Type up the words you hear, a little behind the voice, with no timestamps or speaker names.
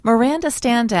Miranda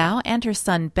Standau and her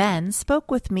son Ben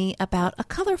spoke with me about a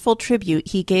colorful tribute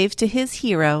he gave to his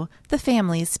hero, the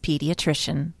family's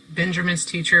pediatrician. Benjamin's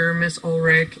teacher, Miss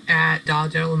Ulrich at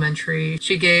Dodge Elementary,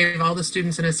 she gave all the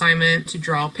students an assignment to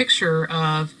draw a picture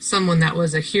of someone that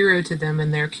was a hero to them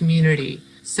in their community.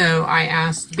 So I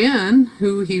asked Ben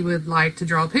who he would like to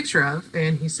draw a picture of,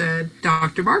 and he said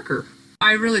Dr. Barker.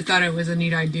 I really thought it was a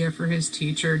neat idea for his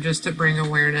teacher just to bring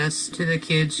awareness to the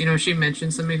kids. You know, she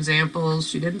mentioned some examples.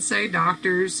 She didn't say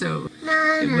doctors, so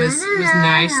it was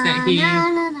nice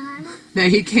that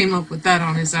he came up with that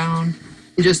on his own,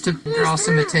 just to draw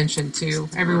some attention to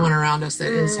everyone around us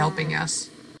that is helping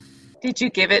us. Did you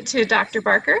give it to Dr.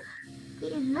 Barker?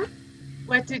 Yeah.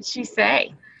 What did she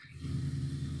say?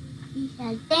 She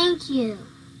said, "Thank you."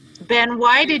 Ben,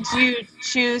 why did you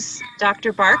choose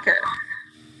Dr. Barker?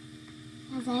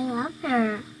 Because I love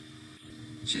her.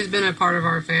 She's been a part of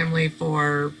our family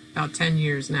for about 10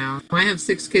 years now. I have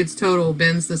 6 kids total.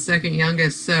 Ben's the second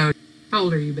youngest, so how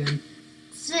old are you, Ben?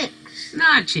 6.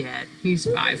 Not yet. He's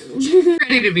 5.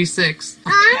 Ready to be 6.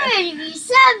 I'm ready to be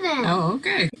 7. Oh,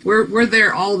 okay. We're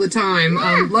there all the time.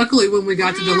 Luckily, when we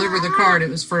got to deliver the card, it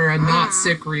was for a not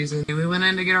sick reason. We went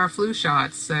in to get our flu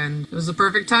shots, and it was the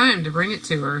perfect time to bring it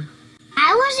to her.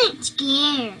 I wasn't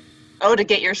scared. Oh, to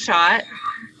get your shot?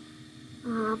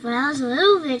 But I was a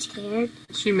little bit scared.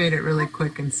 She made it really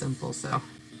quick and simple, so.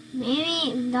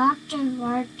 Maybe Dr.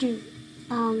 Barker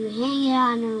hang it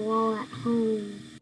on her wall at home.